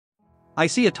I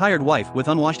see a tired wife with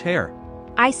unwashed hair.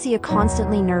 I see a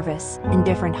constantly nervous,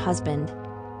 indifferent husband.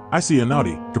 I see a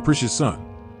naughty, capricious son.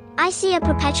 I see a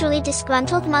perpetually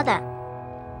disgruntled mother.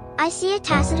 I see a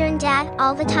taciturn dad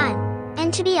all the time.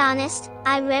 And to be honest,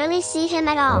 I rarely see him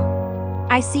at all.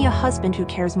 I see a husband who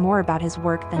cares more about his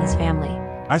work than his family.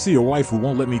 I see a wife who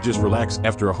won't let me just relax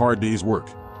after a hard day's work.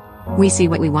 We see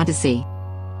what we want to see.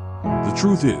 The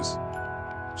truth is,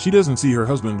 she doesn't see her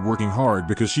husband working hard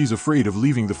because she's afraid of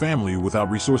leaving the family without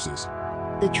resources.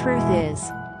 The truth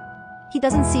is, he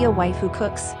doesn't see a wife who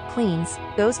cooks, cleans,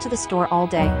 goes to the store all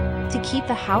day to keep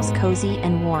the house cozy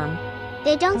and warm.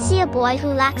 They don't see a boy who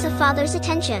lacks a father's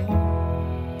attention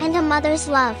and a mother's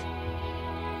love.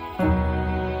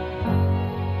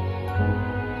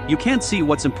 You can't see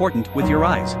what's important with your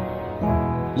eyes.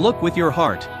 Look with your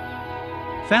heart.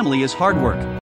 Family is hard work.